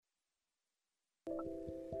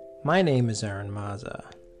My name is Aaron Maza.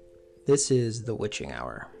 This is The Witching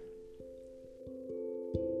Hour.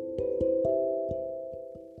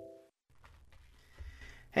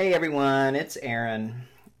 Hey everyone, it's Aaron,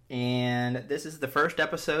 and this is the first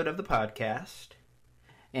episode of the podcast.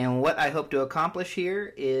 And what I hope to accomplish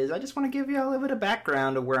here is I just want to give you a little bit of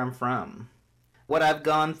background of where I'm from, what I've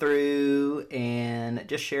gone through, and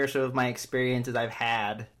just share some of my experiences I've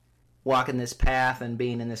had walking this path and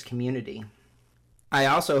being in this community. I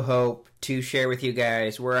also hope to share with you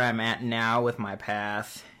guys where I'm at now with my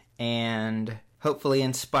path and hopefully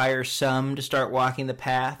inspire some to start walking the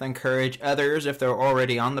path, encourage others if they're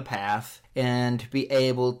already on the path, and be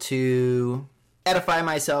able to edify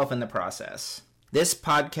myself in the process. This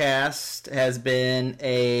podcast has been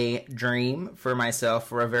a dream for myself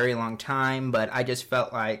for a very long time, but I just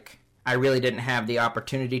felt like I really didn't have the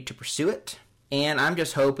opportunity to pursue it, and I'm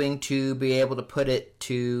just hoping to be able to put it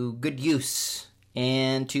to good use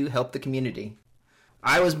and to help the community.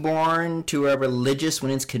 I was born to a religious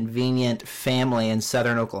when it's convenient family in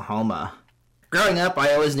southern Oklahoma. Growing up,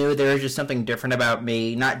 I always knew there was just something different about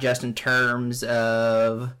me, not just in terms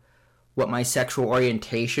of what my sexual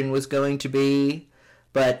orientation was going to be,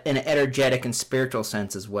 but in an energetic and spiritual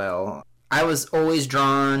sense as well. I was always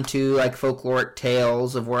drawn to folkloric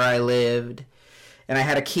tales of where I lived, and I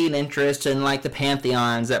had a keen interest in the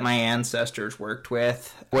pantheons that my ancestors worked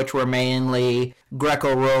with, which were mainly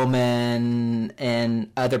Greco-Roman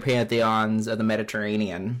and other pantheons of the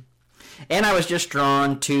Mediterranean. And I was just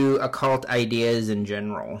drawn to occult ideas in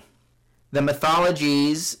general. The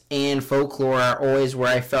mythologies and folklore are always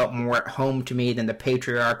where I felt more at home to me than the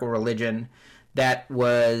patriarchal religion that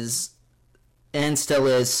was and still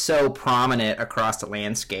is so prominent across the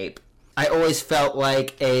landscape. I always felt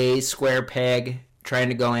like a square peg trying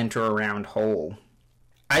to go into a round hole.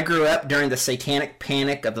 I grew up during the satanic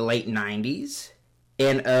panic of the late 90s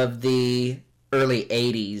and of the early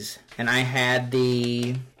 80s, and I had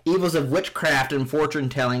the evils of witchcraft and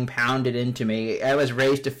fortune-telling pounded into me. I was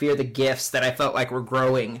raised to fear the gifts that I felt like were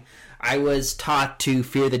growing. I was taught to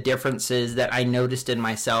fear the differences that I noticed in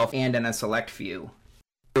myself and in a select few.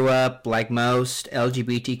 I grew up like most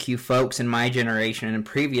LGBTQ folks in my generation and in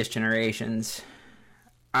previous generations.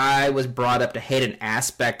 I was brought up to hate an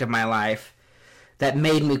aspect of my life that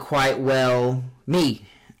made me quite well me.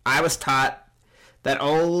 I was taught that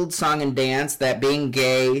old song and dance that being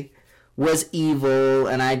gay was evil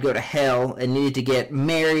and I'd go to hell and needed to get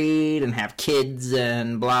married and have kids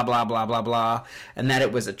and blah, blah, blah, blah, blah, and that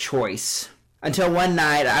it was a choice. Until one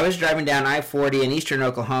night, I was driving down I-40 in eastern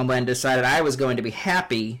Oklahoma and decided I was going to be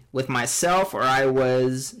happy with myself or I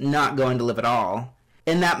was not going to live at all.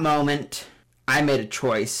 In that moment, I made a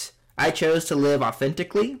choice. I chose to live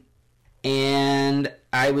authentically, and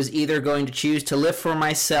I was either going to choose to live for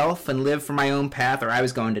myself and live for my own path, or I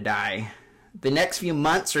was going to die. The next few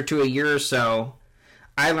months or to a year or so,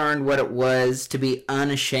 I learned what it was to be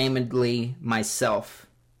unashamedly myself.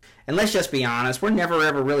 And let's just be honest, we're never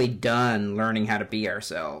ever really done learning how to be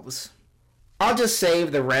ourselves. I'll just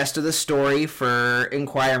save the rest of the story for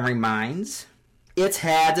inquiring minds. It's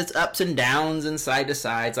had its ups and downs and side to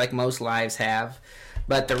sides like most lives have.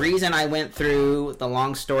 But the reason I went through the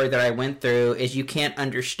long story that I went through is you can't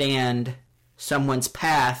understand someone's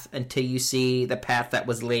path until you see the path that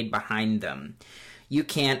was laid behind them. You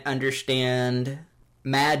can't understand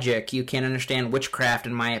magic, you can't understand witchcraft,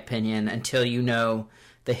 in my opinion, until you know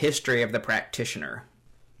the history of the practitioner.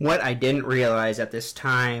 What I didn't realize at this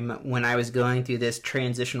time when I was going through this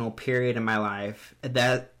transitional period in my life,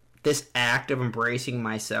 that this act of embracing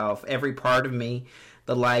myself, every part of me,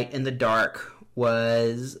 the light and the dark,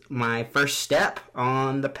 was my first step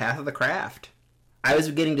on the path of the craft. I was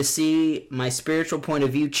beginning to see my spiritual point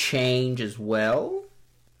of view change as well.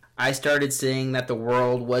 I started seeing that the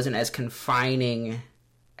world wasn't as confining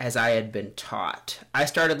as I had been taught. I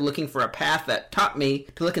started looking for a path that taught me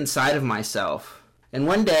to look inside of myself. And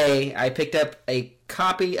one day, I picked up a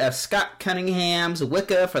copy of Scott Cunningham's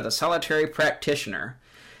Wicca for the Solitary Practitioner.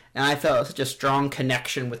 And I felt such a strong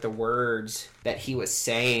connection with the words that he was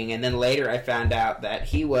saying. And then later I found out that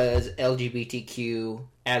he was LGBTQ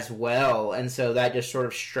as well. And so that just sort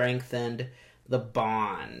of strengthened the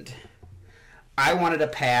bond. I wanted a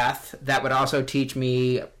path that would also teach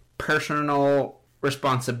me personal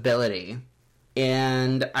responsibility.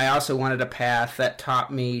 And I also wanted a path that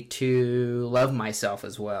taught me to love myself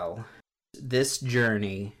as well. This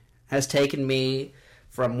journey has taken me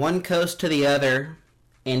from one coast to the other,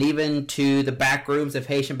 and even to the back rooms of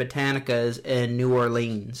Haitian Botanicas in New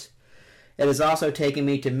Orleans. It has also taken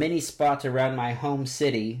me to many spots around my home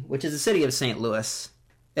city, which is the city of St. Louis.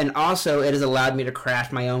 And also, it has allowed me to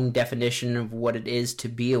craft my own definition of what it is to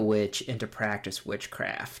be a witch and to practice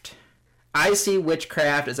witchcraft. I see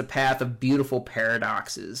witchcraft as a path of beautiful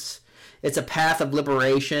paradoxes. It's a path of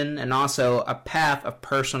liberation and also a path of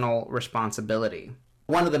personal responsibility.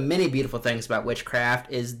 One of the many beautiful things about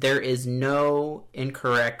witchcraft is there is no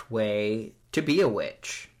incorrect way to be a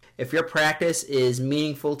witch. If your practice is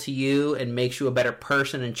meaningful to you and makes you a better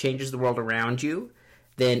person and changes the world around you,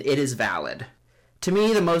 then it is valid. To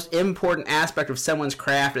me, the most important aspect of someone's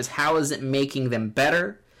craft is how is it making them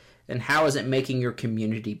better and how is it making your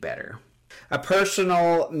community better. A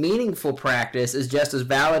personal, meaningful practice is just as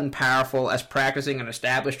valid and powerful as practicing an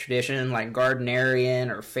established tradition like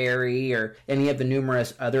Gardnerian or Fairy or any of the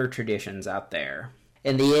numerous other traditions out there.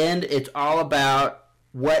 In the end, it's all about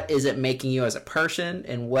what is it making you as a person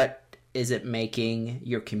and what is it making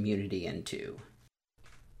your community into.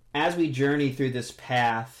 As we journey through this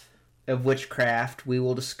path of witchcraft, we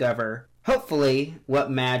will discover, hopefully,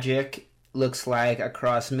 what magic looks like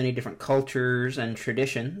across many different cultures and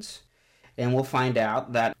traditions. And we'll find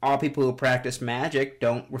out that all people who practice magic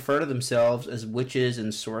don't refer to themselves as witches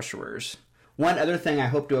and sorcerers. One other thing I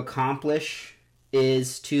hope to accomplish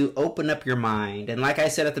is to open up your mind. And like I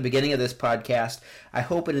said at the beginning of this podcast, I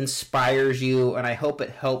hope it inspires you and I hope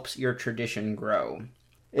it helps your tradition grow.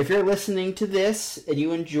 If you're listening to this and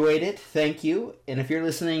you enjoyed it, thank you. And if you're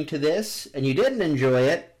listening to this and you didn't enjoy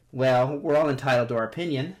it, well, we're all entitled to our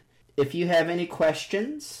opinion. If you have any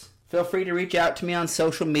questions, feel free to reach out to me on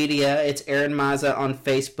social media. It's Aaron Mazza on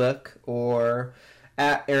Facebook or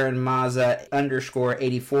at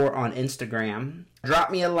AaronMazza_84 on Instagram.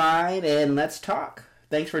 Drop me a line and let's talk.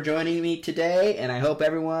 Thanks for joining me today, and I hope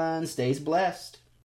everyone stays blessed.